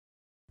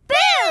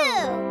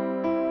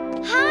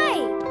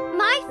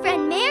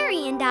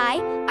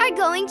are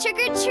going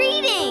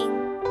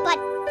trick-or-treating. But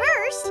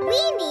first,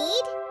 we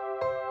need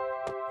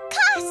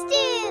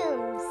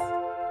costumes!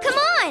 Come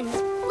on,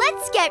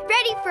 let's get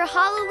ready for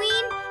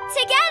Halloween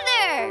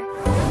together!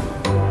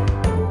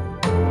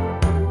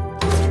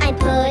 I'm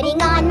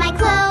putting on my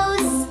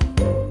clothes.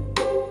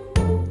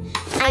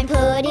 I'm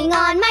putting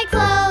on my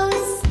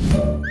clothes.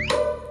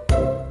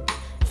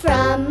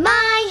 From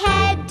my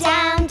head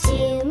down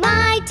to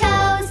my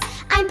toes,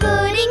 I'm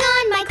putting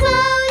on my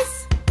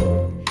clothes.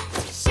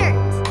 Shirt,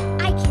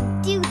 I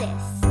can do this.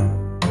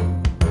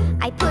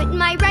 I put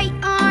my right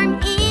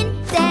arm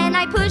in, then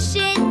I push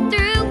it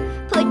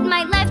through. Put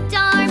my left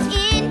arm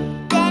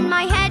in, then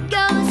my head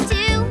goes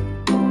too.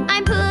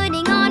 I'm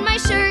putting on my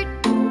shirt.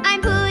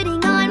 I'm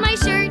putting on my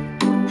shirt.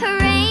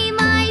 Hooray,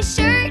 my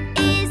shirt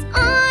is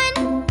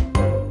on.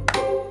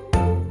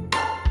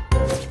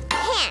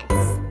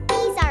 Pants.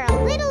 These are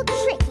a little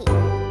tricky.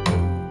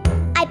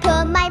 I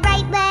put my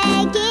right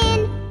leg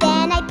in,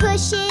 then I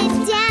push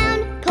it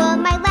down. Put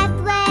my left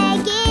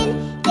leg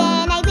in,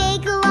 then I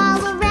wiggle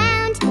all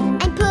around.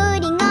 I'm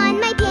putting on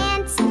my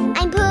pants.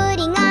 I'm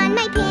putting on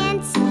my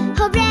pants.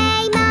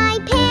 Hooray, my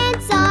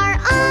pants are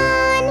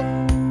on.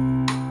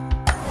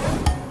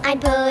 I'm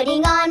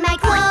putting on my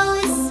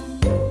clothes.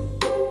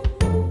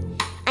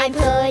 I'm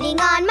putting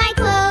on my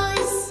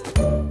clothes.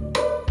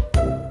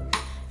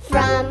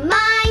 From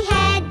my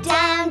head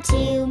down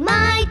to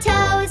my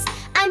toes,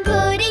 I'm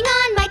putting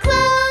on my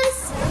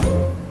clothes.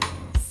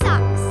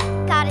 Socks,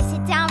 gotta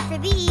sit down for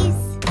these.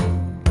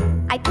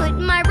 I put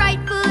my right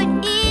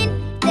foot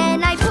in,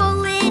 then I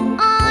pull it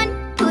on.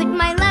 Put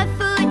my left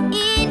foot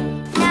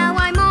in, now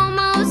I'm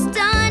almost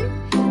done.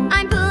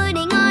 I'm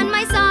putting on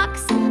my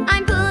socks.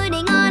 I'm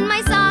putting on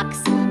my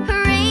socks.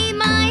 Hooray,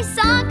 my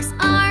socks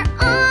are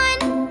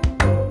on.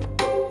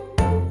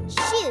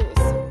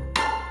 Shoes.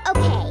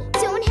 Okay,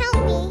 don't help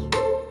me.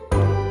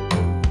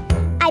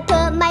 I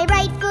put my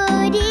right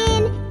foot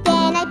in,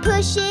 then I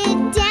push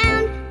it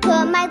down.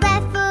 Put my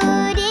left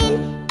foot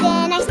in,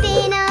 then I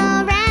spin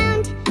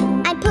around.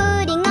 I'm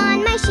putting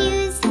on my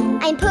shoes.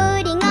 I'm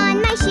putting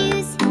on my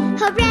shoes.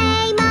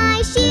 Hooray,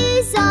 my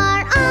shoes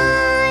are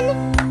on.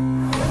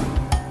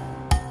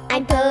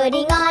 I'm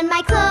putting on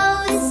my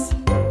clothes.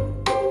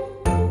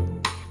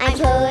 I'm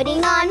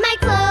putting on my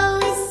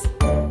clothes.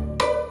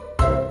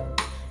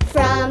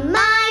 From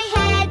my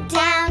head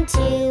down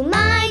to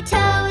my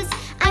toes,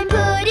 I'm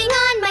putting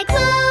on my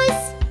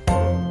clothes.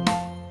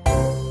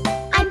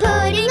 I'm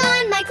putting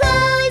on my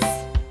clothes.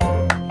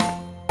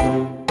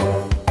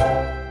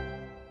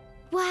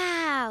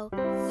 Wow,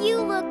 you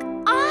look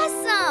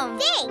awesome!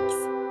 Thanks.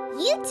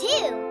 You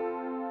too.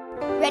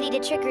 Ready to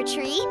trick or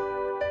treat?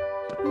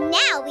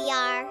 Now we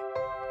are.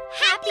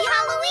 Happy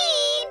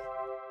Halloween!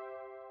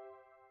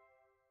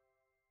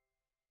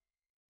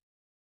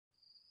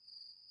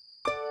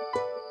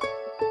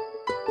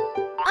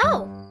 Oh,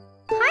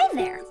 hi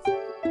there.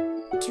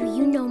 Do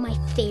you know my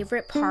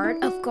favorite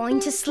part of going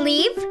to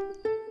sleep?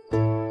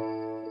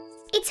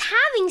 It's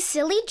having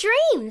silly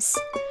dreams.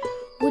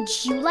 Would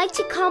you like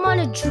to come on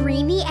a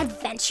dreamy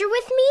adventure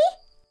with me?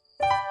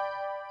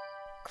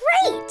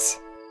 Great!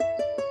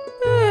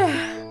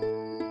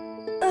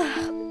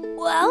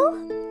 Well,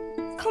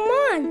 come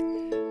on.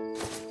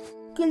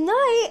 Good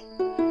night.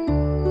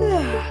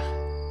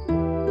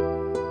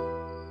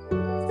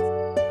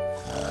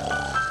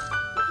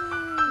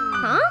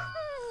 Huh?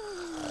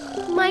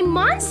 My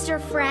monster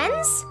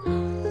friends?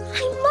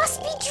 I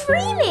must be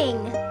dreaming.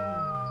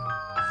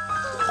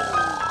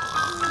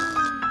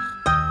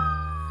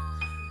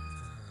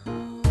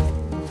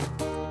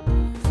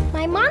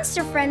 My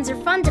monster friends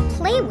are fun to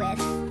play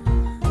with,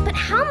 but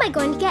how am I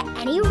going to get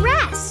any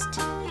rest?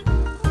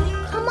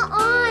 Come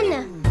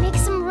on, make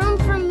some room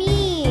for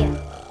me.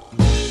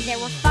 There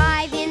were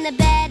 5 in the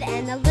bed,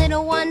 and the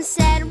little one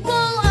said,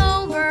 roll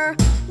over,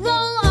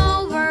 roll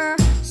over.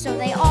 So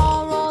they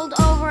all rolled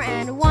over,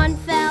 and one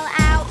fell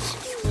out.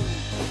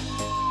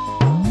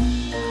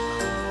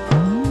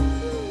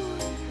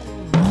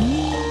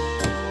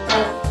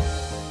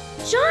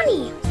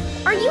 Johnny,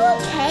 are you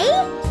okay?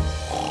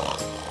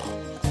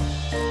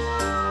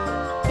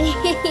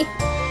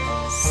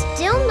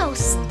 Still no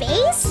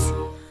space?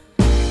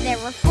 There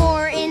were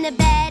 4 in the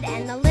bed,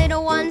 and the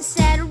little one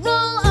said,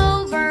 roll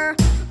over,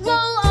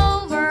 roll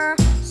over.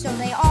 So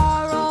they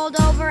all rolled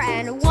over,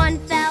 and one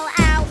fell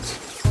out.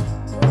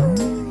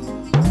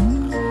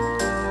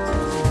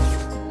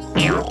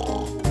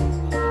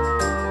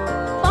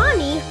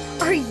 Bonnie,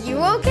 are you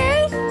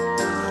okay?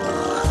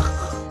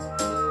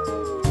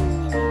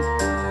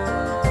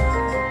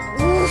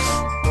 Oof,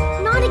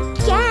 not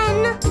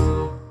again.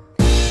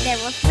 There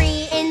were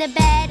 3 in the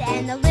bed,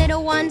 and the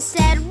little one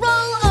said,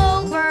 roll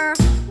over,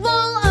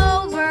 roll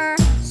over.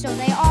 So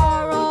they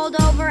all rolled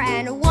over,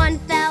 and one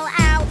fell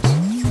out.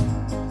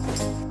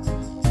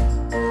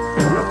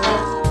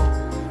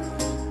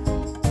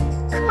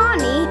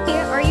 Connie,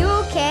 are you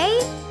okay?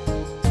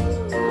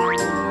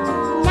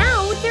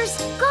 Now there's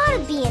gotta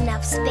be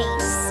enough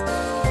space.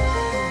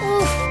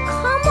 Oof,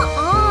 come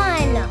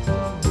on.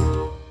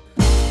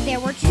 There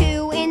were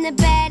 2 in the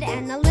bed,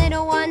 and the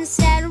little one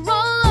said,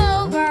 roll over.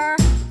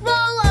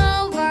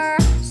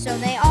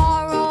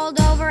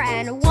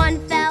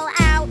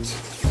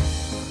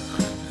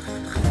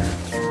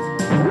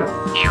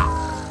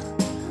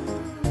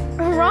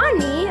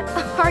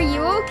 Are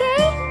you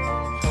okay?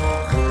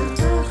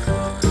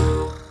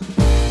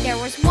 There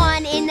was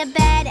one in the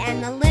bed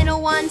and the little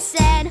one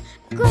said,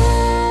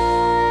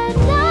 "Good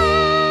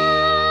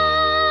night."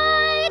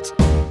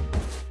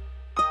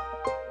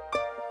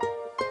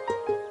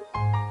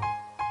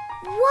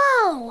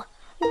 Whoa!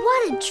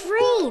 What a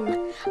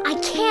dream! I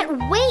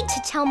can't wait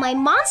to tell my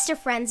monster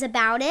friends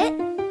about it.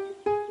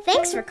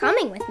 Thanks for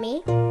coming with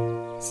me.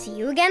 See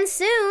you again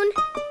soon.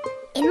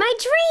 In my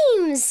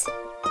dreams.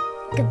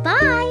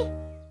 Goodbye.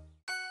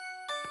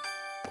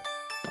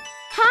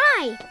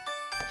 Hi.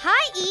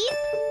 Hi, Eep.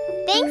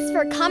 Thanks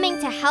for coming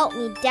to help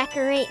me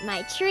decorate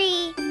my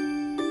tree.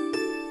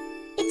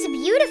 It's a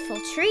beautiful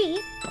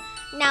tree.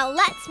 Now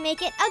let's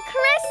make it a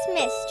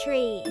Christmas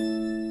tree.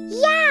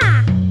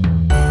 Yeah!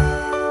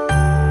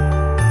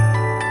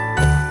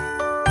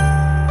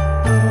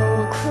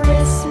 Oh,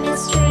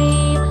 Christmas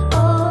tree,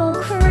 oh,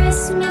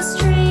 Christmas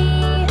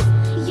tree,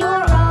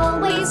 you're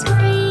always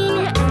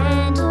green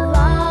and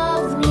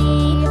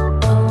lovely.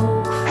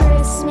 Oh,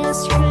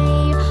 Christmas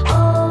tree,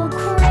 oh,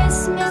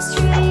 Christmas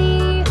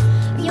tree,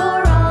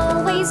 you're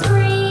always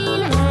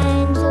green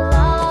and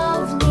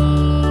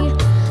lovely.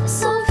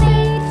 So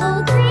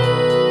faithful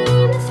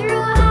green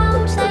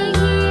throughout the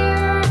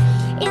year,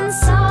 in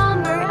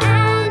summer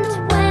and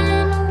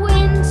when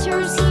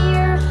winter's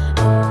here.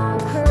 Oh,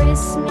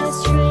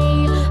 Christmas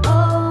tree,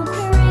 oh,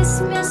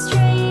 Christmas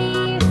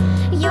tree,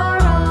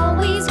 you're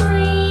always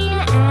green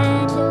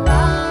and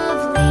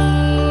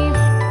lovely.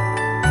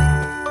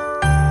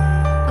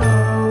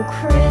 Oh,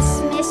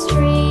 Christmas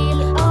tree,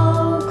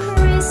 oh,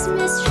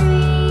 Christmas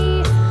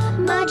tree,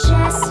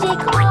 majestic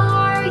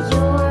are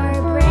your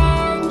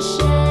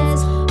branches.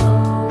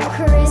 Oh,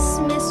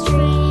 Christmas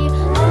tree,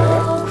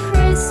 oh,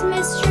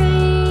 Christmas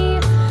tree,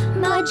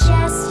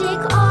 majestic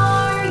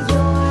are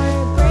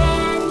your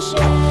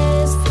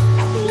branches.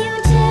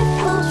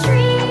 Beautiful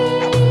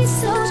tree,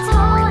 so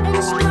tall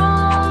and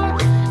strong,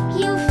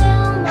 you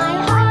fill my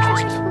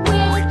heart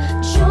with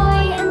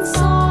joy and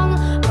song.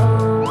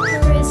 Oh,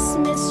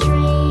 Christmas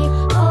tree,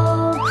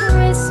 oh,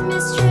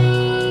 Christmas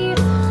tree,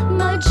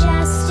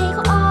 majestic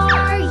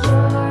are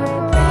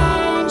your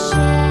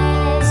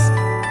branches.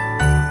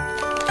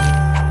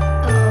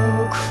 Oh,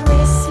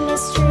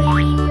 Christmas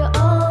tree,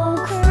 oh,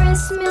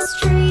 Christmas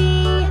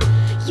tree,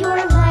 your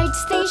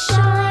lights they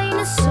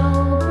shine so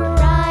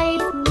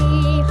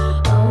brightly.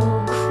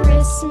 Oh,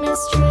 Christmas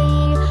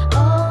tree,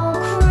 oh,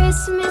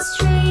 Christmas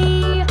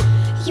tree,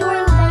 your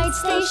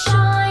lights they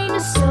shine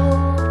so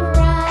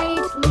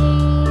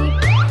brightly.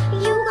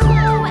 You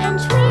glow and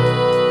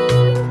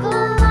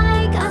twinkle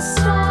like a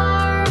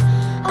star,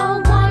 a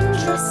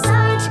wondrous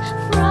sight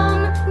from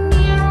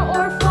near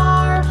or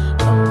far.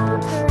 Oh,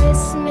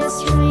 Christmas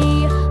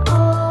tree,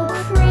 oh,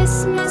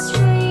 Christmas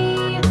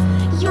tree,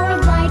 your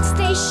lights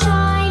they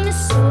shine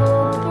so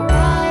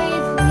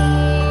brightly.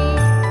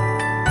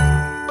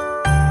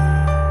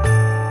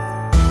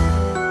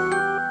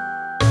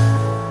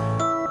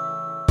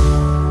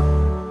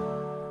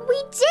 We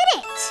did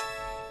it!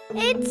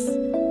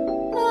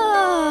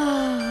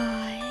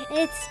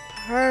 It's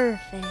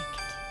perfect.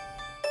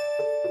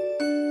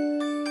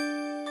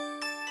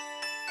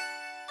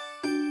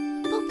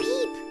 Bo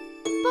Peep!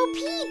 Bo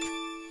Peep!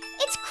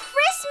 It's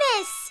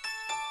Christmas!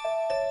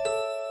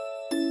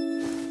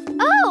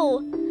 Oh,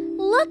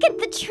 look at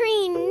the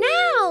tree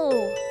now.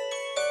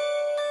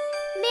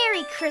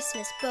 Merry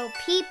Christmas, Bo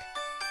Peep.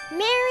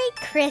 Merry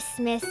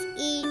Christmas,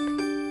 Eep.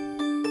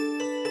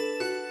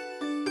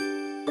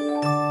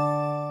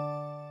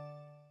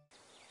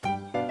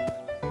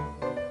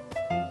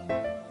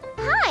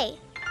 Hi,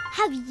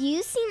 have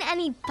you seen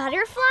any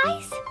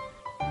butterflies?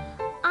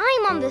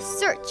 I'm on the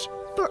search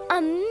for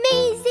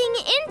amazing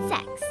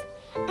insects.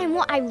 And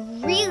what I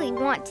really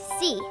want to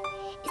see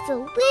is a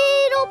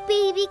little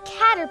baby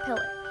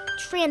caterpillar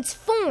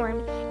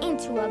transformed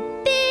into a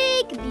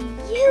big,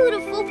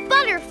 beautiful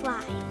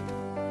butterfly.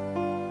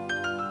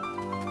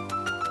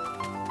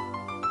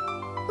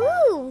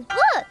 Ooh,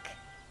 look!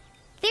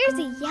 There's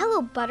a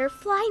yellow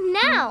butterfly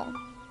now.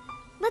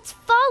 Let's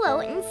follow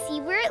and see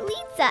where it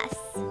leads us.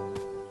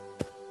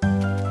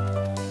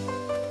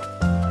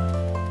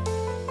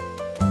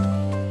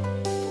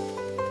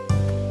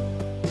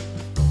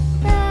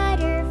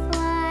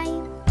 Butterfly,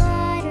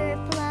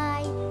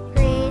 butterfly,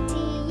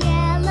 pretty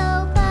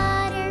yellow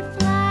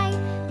butterfly,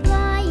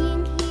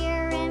 flying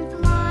here and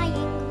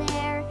flying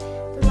there,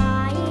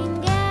 flying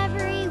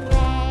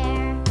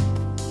everywhere.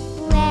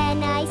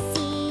 When I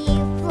see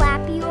you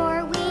flap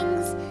your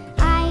wings,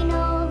 I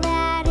know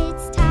that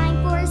it's time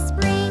for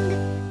spring.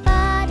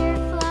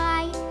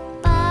 Butterfly,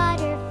 butterfly.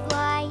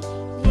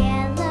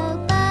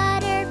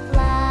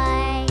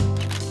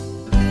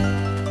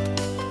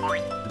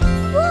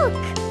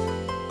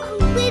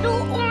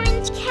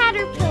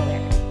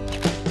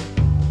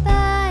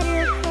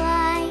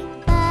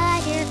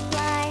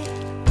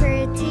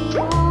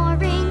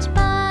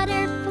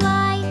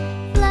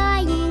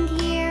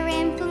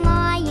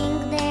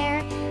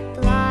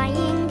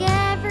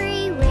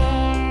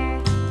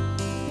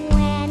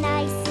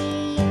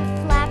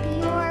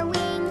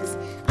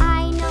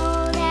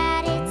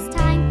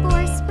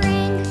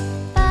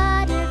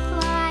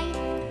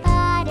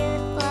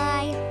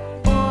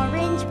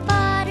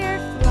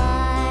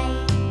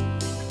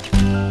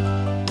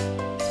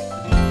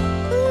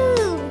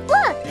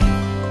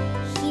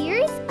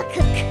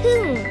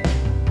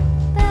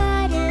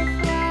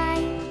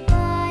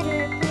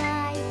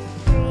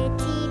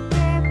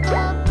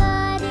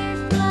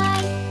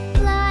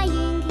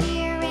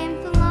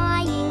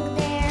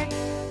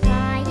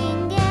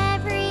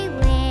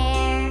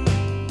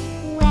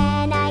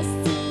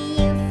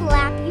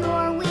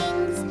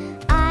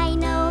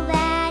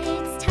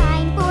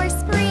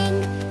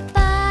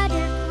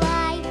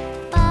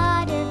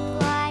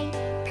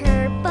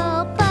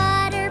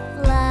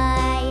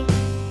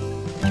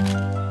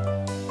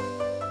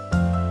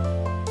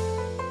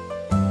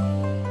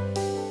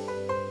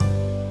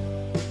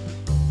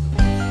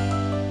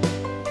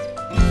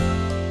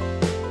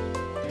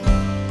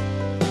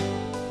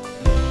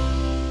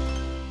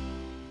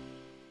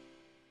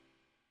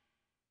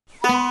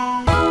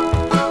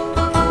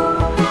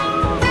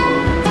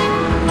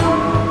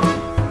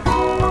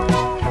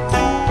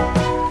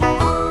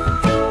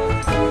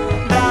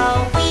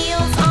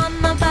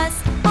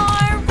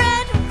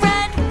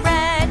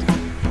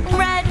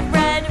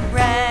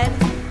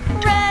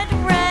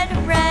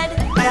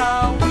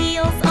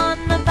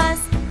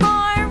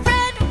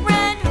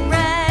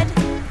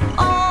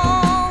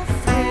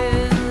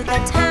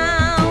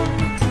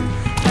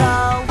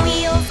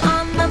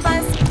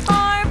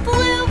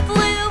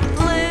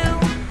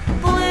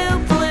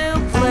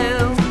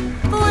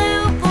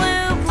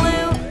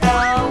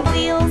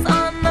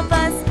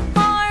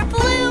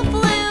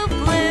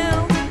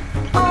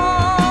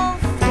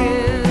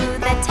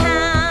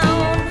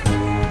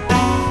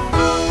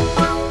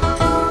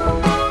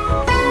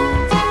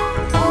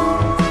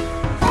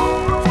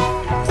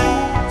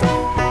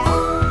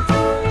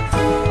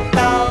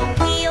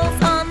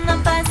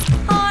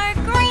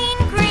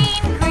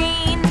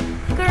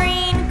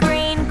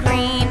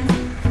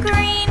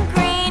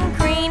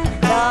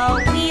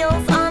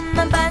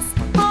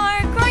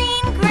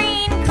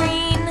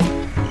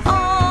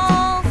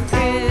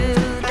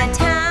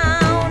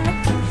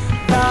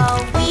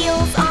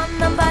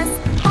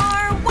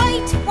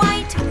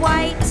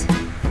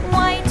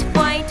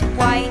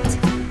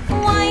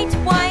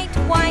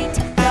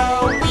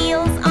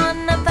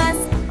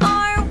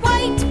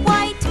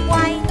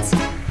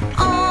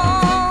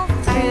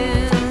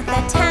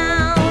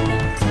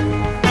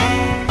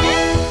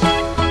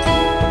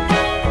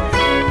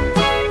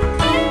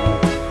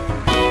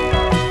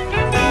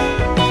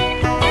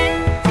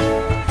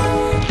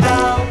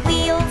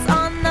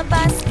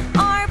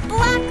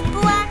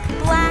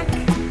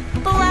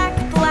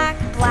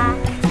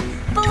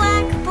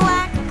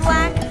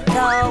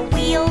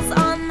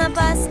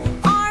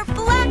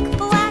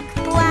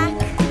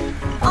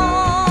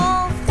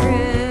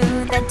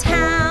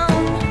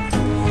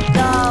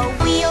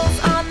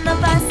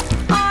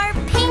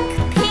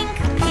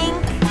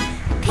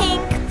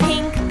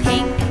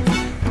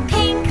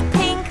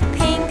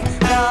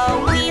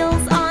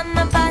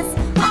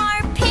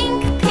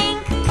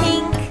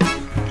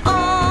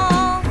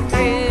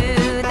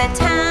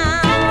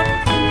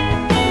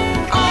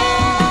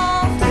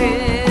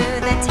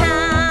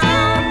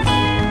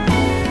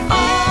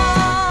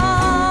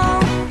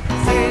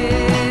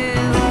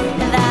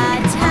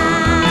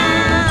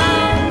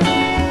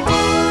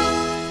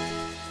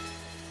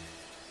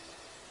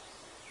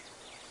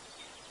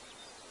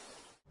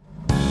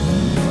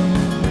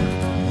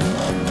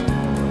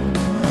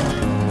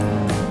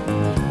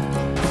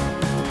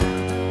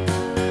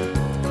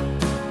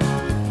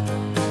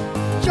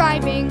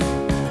 Driving,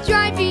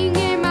 driving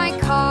in my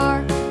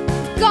car,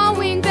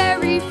 going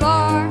very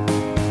far.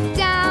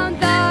 Down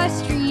the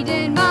street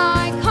in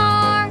my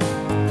car.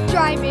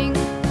 Driving,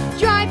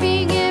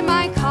 driving in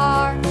my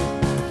car,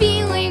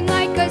 feeling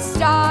like a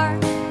star.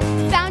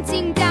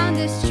 Bouncing down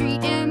the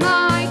street in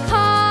my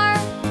car.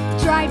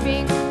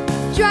 Driving,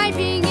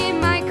 driving in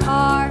my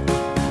car.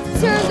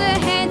 Turn the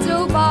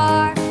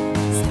handlebar,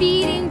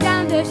 speeding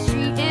down the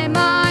street in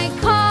my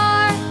car.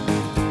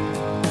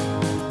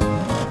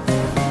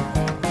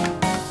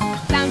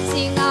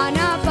 Bouncing on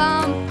a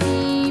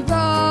bumpy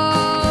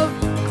road,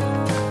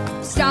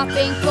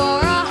 stopping for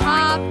a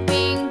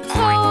hopping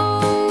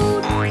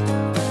toad.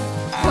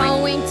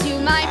 Going to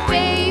my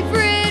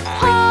favorite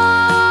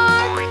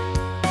park.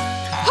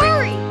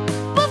 Hurry,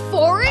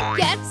 before it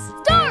gets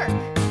dark.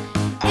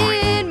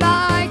 In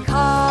my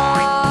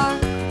car.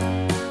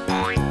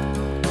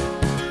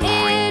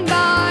 In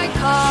my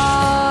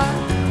car.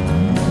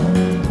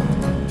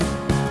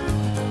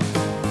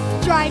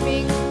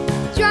 Driving,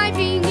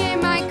 driving in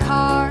my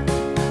car,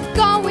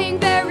 going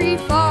very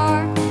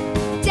far.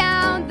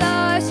 Down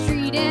the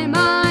street in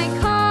my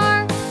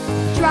car.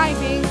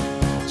 Driving,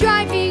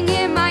 driving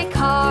in my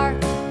car,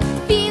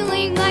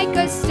 feeling like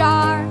a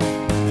star.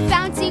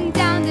 Bouncing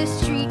down the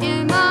street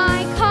in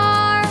my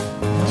car.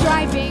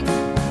 Driving,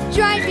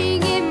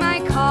 driving in my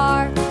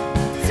car.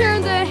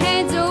 Turn the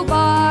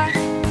handlebar,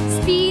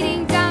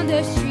 speeding down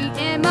the street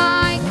in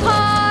my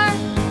car.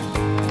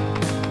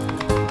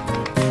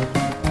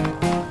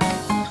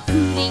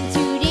 Tooting,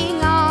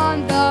 tooting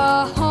on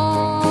the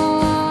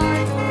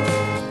horn,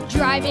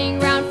 driving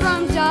round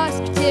from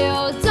dusk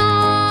till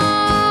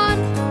dawn.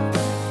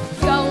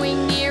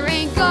 Going near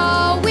and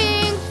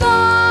going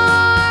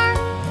far.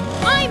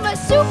 I'm a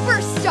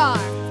superstar.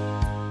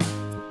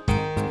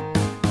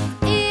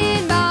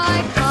 In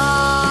my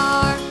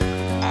car.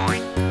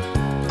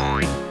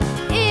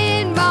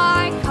 In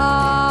my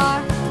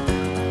car.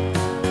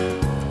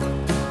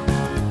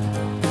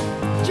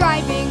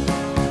 Driving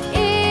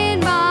in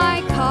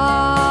my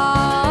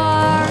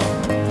car.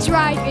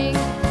 Driving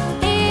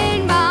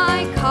in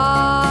my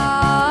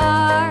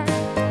car.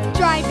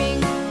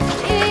 Driving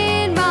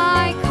in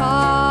my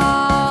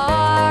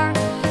car.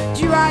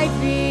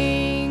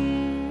 Driving.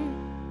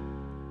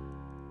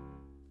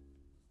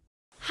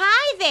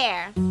 Hi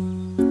there!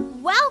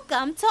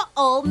 Welcome to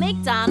Old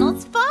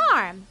MacDonald's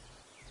farm.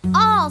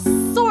 All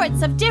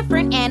sorts of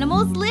different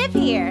animals live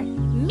here.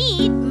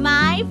 Meet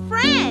my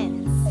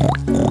friends.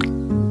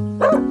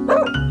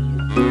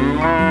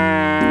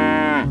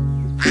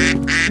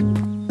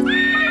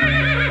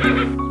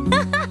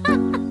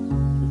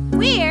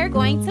 We're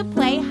going to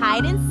play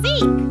hide and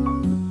seek.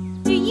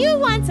 Do you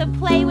want to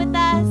play with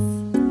us?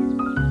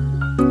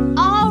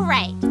 All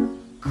right.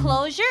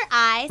 Close your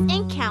eyes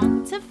and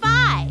count to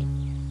 5.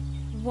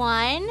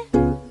 1,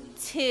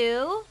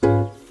 2,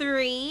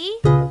 3,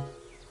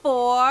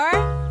 4,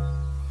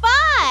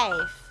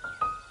 5.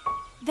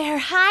 They're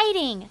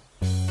hiding.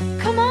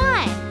 Come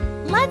on,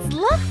 let's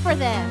look for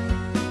them.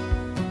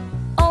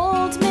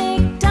 Old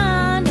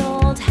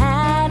MacDonald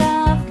had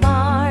a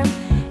farm,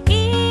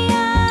 E-I-E-I-O.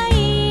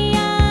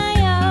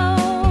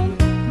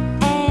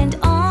 And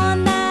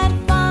on that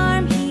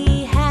farm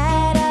he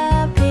had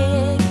a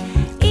pig,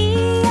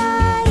 E-I-E-I-O.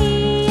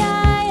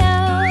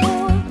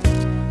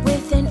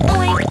 With an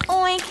oink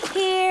oink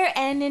here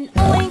and an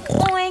oink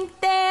oink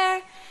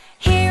there.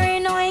 Here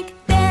an oink,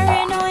 there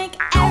an oink,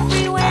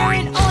 everywhere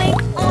an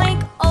oink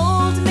oink.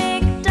 Old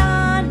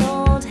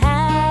MacDonald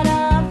had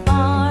a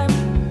farm,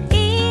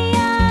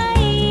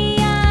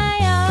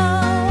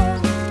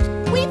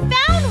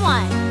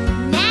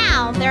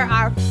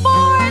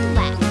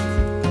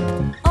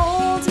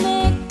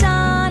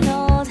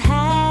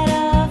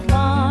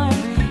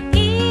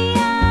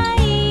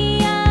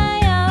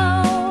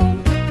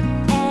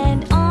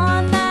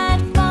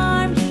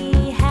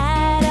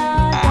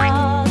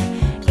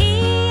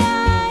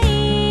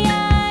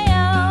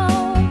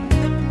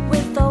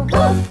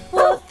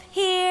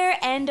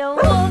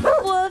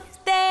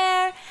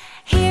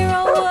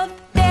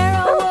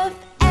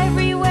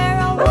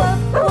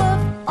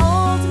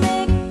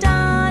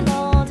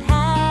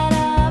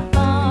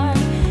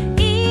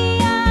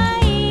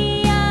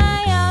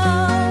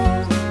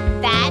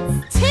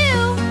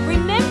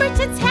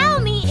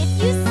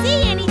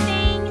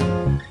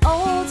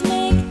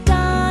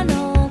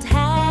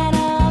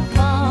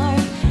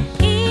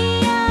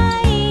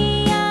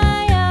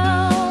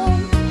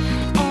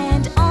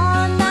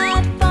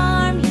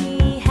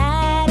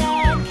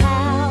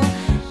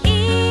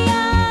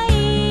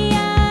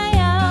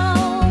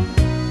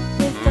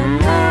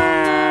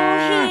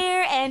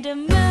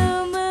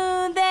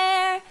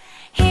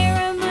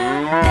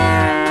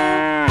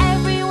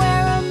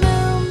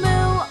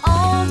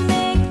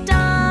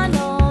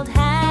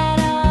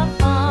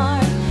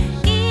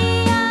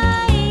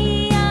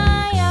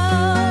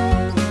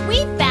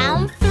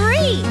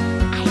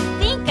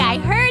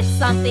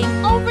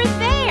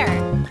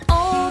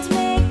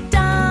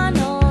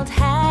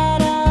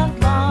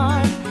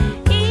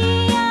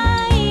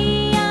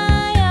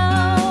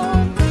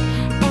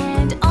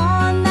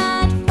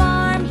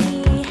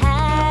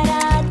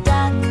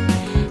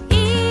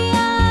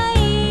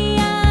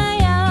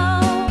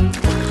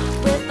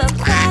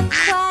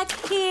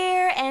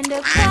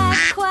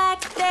 quack,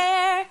 quack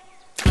there.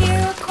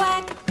 Here a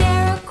quack,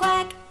 there a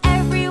quack,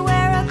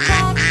 everywhere a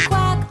quack,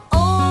 quack.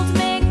 Old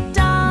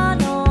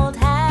MacDonald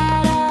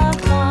had a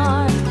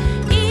farm.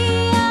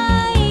 E-I-E-I-O.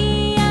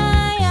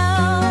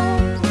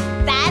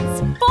 That's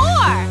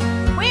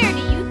 4. Where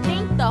do you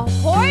think the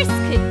horse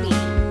could be?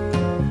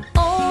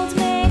 Old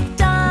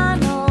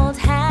MacDonald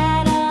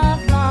had a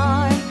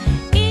farm.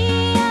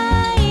 E-I-E-I-O.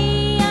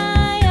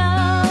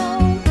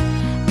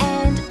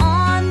 And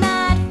on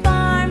that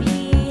farm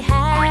he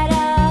had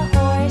a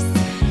horse.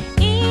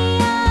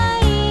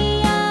 E-I-E-I-O.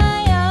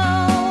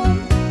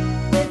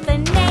 With a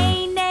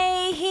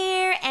neigh-neigh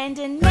here and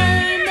a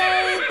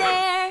neigh-neigh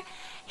there.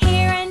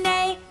 Here a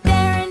neigh,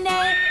 there a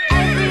neigh,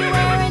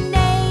 everywhere a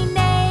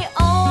neigh-neigh.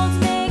 Old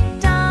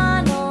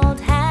MacDonald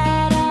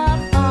had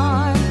a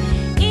farm.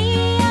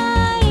 E-I-E-I-O.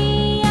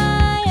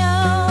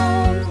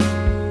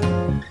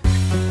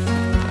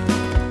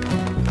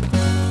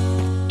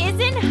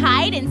 Isn't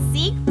hide and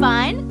seek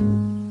fun?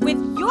 With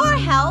your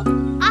help,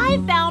 I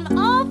found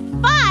all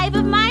 5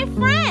 of my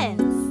friends.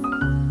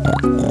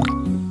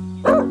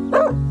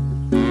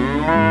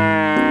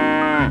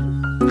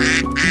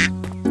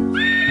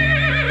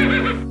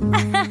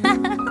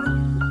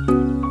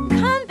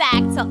 Come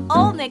back to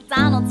Old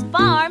MacDonald's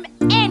farm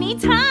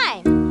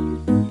anytime.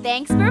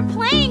 Thanks for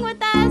playing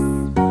with us.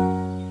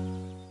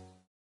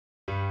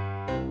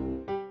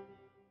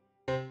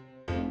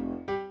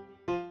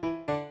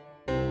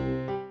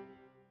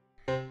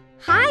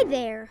 Hi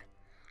there.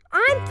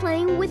 I'm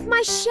playing with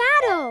my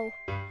shadow.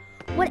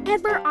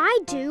 Whatever I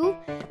do,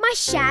 my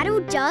shadow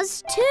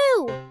does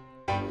too.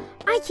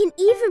 I can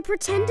even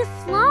pretend to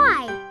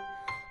fly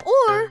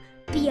or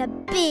be a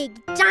big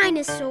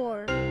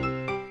dinosaur.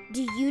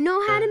 Do you know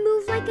how to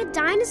move like a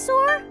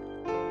dinosaur?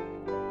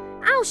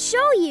 I'll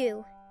show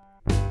you.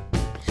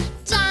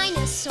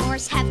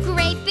 Dinosaurs have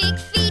great big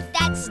feet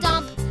that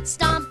stomp,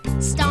 stomp,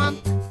 stomp.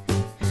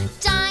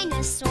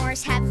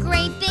 Dinosaurs have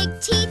great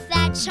big teeth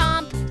that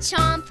chomp,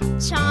 chomp,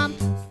 chomp.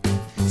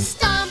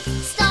 Stomp,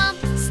 stomp,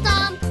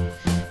 stomp,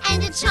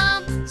 and a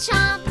chomp,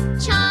 chomp,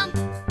 chomp.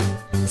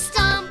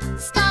 Stomp,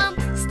 stomp,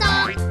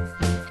 stomp,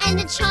 and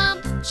a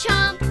chomp,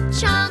 chomp,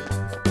 chomp.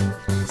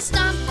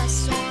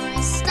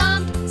 Stomposaurus,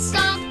 stomp,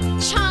 stomp.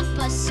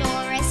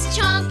 Chomposaurus,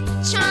 chomp,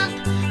 chomp.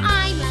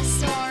 I'm a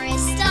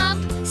saurus, stomp,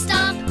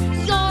 stomp.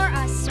 You're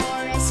a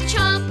saurus,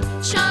 chomp,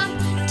 chomp.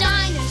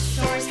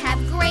 Dinosaurs have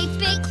great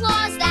big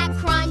claws that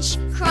crunch,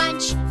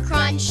 crunch,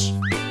 crunch.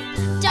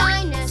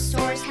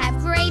 Dinosaurs have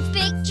great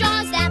big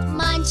jaws that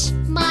munch,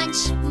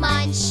 munch,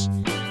 munch.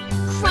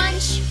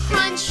 Crunch,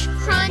 crunch,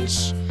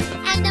 crunch,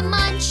 and a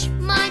munch,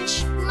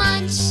 munch,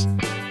 munch.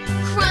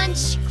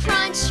 Crunch,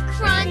 crunch,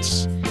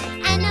 crunch,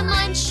 and a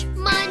munch,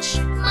 munch,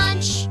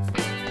 munch.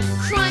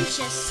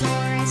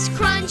 Crunchosaurus,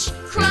 crunch,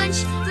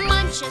 crunch.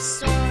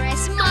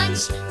 Munchosaurus,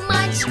 munch,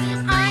 munch.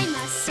 I'm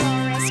a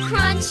saurus,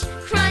 crunch,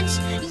 crunch.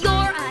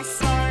 You're a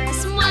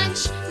saurus,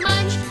 munch,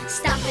 munch.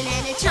 Stomping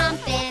and a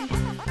chomping,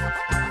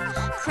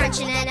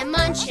 crunching and a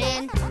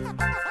munching.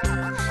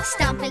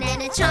 Stomping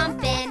and a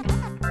chomping,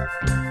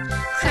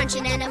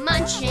 crunching and a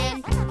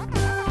munching.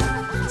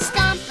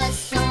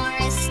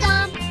 Stomposaurus,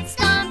 stomp,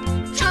 stomp.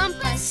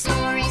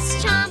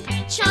 Chomposaurus, chomp,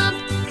 chomp.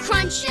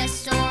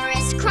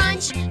 Crunchosaurus,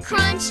 crunch,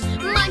 crunch.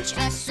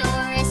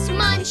 Munchosaurus,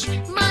 munch,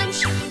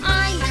 munch.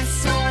 I'm a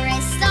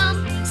saurus, stomp,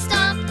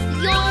 stomp.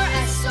 You're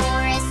a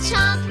saurus,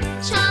 chomp,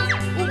 chomp.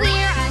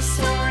 We're a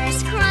saurus,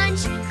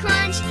 crunch,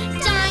 crunch.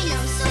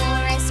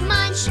 Dinosaurus,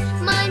 munch,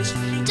 munch.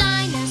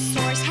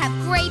 Dinosaurs have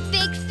great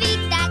big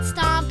feet that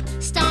stomp,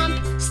 stomp,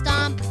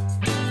 stomp.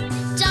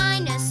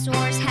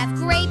 Dinosaurs have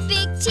great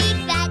big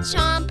teeth that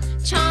chomp,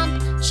 chomp,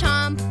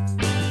 chomp.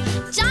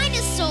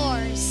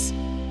 Dinosaurs!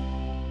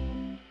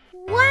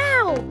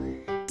 Wow!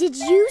 Did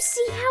you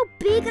see how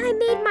big I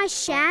made my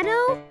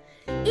shadow?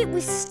 It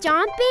was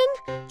stomping,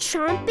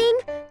 chomping,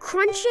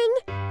 crunching,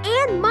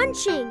 and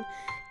munching,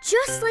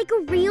 just like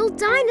a real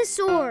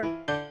dinosaur.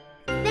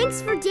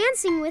 Thanks for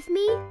dancing with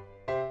me.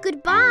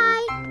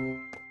 Goodbye.